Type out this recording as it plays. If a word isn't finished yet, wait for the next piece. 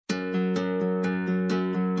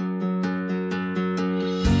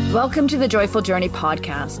Welcome to the Joyful Journey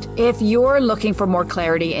podcast. If you're looking for more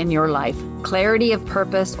clarity in your life, clarity of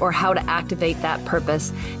purpose or how to activate that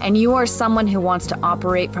purpose, and you are someone who wants to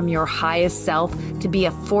operate from your highest self to be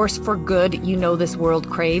a force for good you know this world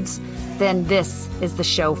craves, then this is the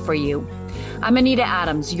show for you. I'm Anita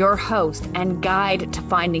Adams, your host and guide to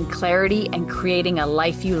finding clarity and creating a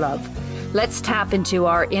life you love. Let's tap into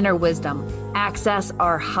our inner wisdom, access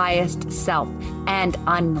our highest self, and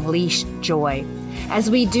unleash joy. As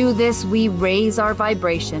we do this, we raise our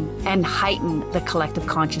vibration and heighten the collective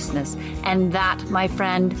consciousness. And that, my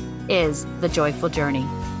friend, is the Joyful Journey.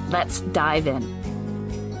 Let's dive in.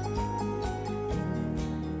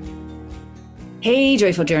 Hey,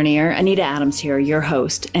 Joyful Journeyer, Anita Adams here, your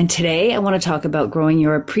host. And today I want to talk about growing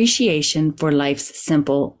your appreciation for life's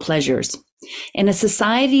simple pleasures. In a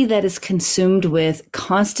society that is consumed with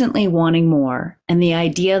constantly wanting more and the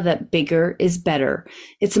idea that bigger is better,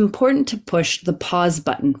 it's important to push the pause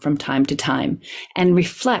button from time to time and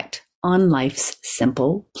reflect on life's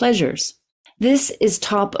simple pleasures. This is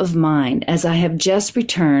top of mind as I have just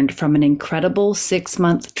returned from an incredible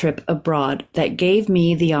 6-month trip abroad that gave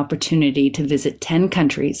me the opportunity to visit 10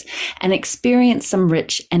 countries and experience some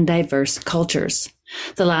rich and diverse cultures.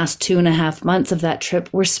 The last 2.5 months of that trip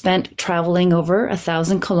were spent traveling over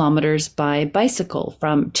 1,000 kilometers by bicycle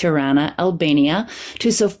from Tirana, Albania to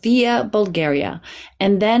Sofia, Bulgaria,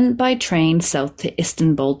 and then by train south to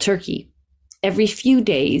Istanbul, Turkey. Every few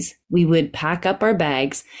days, we would pack up our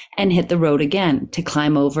bags and hit the road again to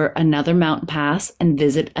climb over another mountain pass and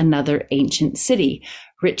visit another ancient city,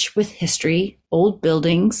 rich with history, old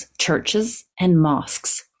buildings, churches, and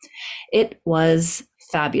mosques. It was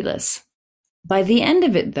fabulous. By the end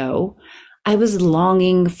of it, though, I was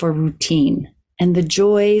longing for routine and the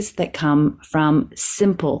joys that come from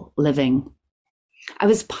simple living. I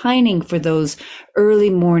was pining for those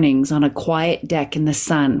early mornings on a quiet deck in the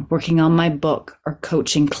sun, working on my book or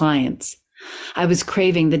coaching clients. I was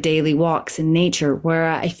craving the daily walks in nature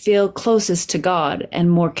where I feel closest to God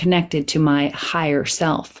and more connected to my higher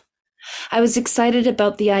self. I was excited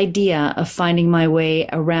about the idea of finding my way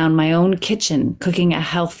around my own kitchen, cooking a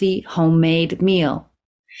healthy, homemade meal.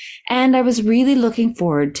 And I was really looking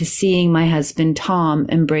forward to seeing my husband Tom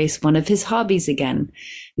embrace one of his hobbies again,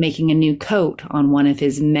 making a new coat on one of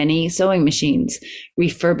his many sewing machines,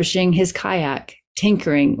 refurbishing his kayak,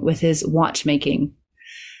 tinkering with his watchmaking.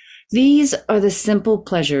 These are the simple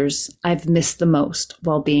pleasures I've missed the most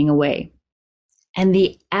while being away. And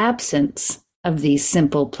the absence of these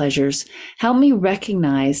simple pleasures help me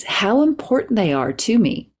recognize how important they are to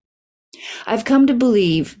me. I've come to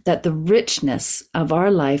believe that the richness of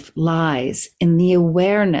our life lies in the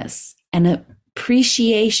awareness and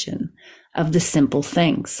appreciation of the simple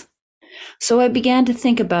things. So I began to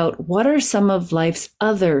think about what are some of life's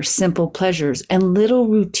other simple pleasures and little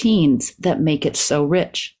routines that make it so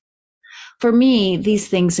rich. For me, these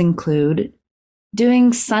things include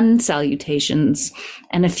doing sun salutations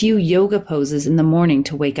and a few yoga poses in the morning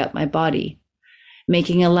to wake up my body,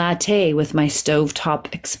 making a latte with my stovetop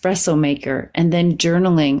espresso maker and then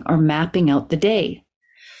journaling or mapping out the day,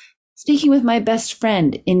 speaking with my best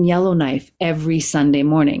friend in Yellowknife every Sunday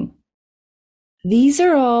morning. These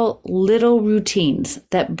are all little routines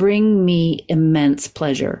that bring me immense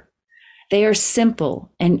pleasure. They are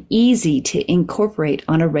simple and easy to incorporate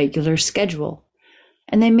on a regular schedule,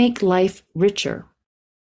 and they make life richer.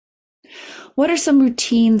 What are some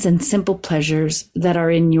routines and simple pleasures that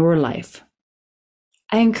are in your life?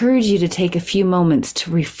 I encourage you to take a few moments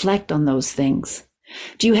to reflect on those things.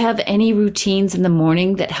 Do you have any routines in the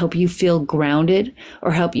morning that help you feel grounded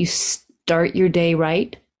or help you start your day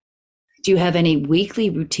right? Do you have any weekly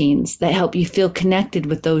routines that help you feel connected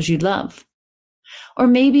with those you love? Or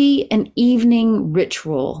maybe an evening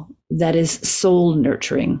ritual that is soul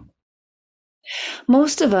nurturing.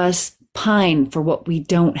 Most of us pine for what we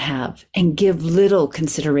don't have and give little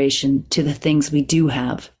consideration to the things we do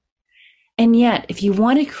have. And yet, if you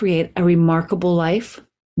want to create a remarkable life,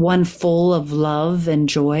 one full of love and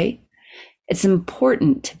joy, it's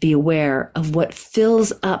important to be aware of what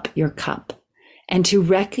fills up your cup and to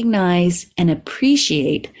recognize and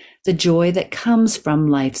appreciate the joy that comes from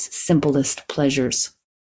life's simplest pleasures.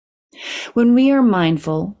 When we are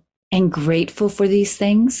mindful and grateful for these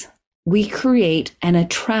things, we create and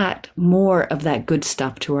attract more of that good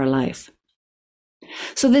stuff to our life.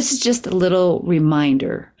 So this is just a little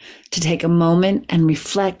reminder to take a moment and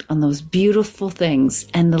reflect on those beautiful things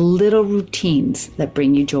and the little routines that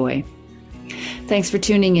bring you joy. Thanks for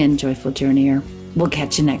tuning in, Joyful Journeyer. We'll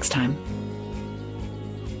catch you next time.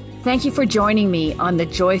 Thank you for joining me on the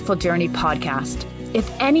Joyful Journey podcast. If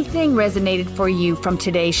anything resonated for you from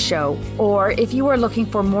today's show, or if you are looking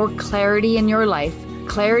for more clarity in your life,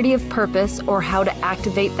 clarity of purpose, or how to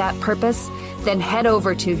activate that purpose, then head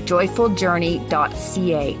over to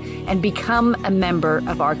joyfuljourney.ca and become a member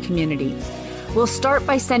of our community. We'll start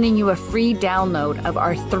by sending you a free download of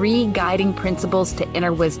our 3 guiding principles to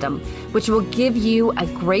inner wisdom, which will give you a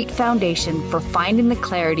great foundation for finding the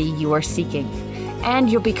clarity you are seeking.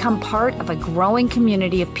 And you'll become part of a growing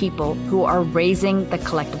community of people who are raising the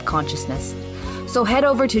collective consciousness. So head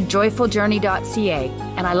over to joyfuljourney.ca,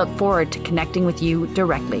 and I look forward to connecting with you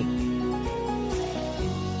directly.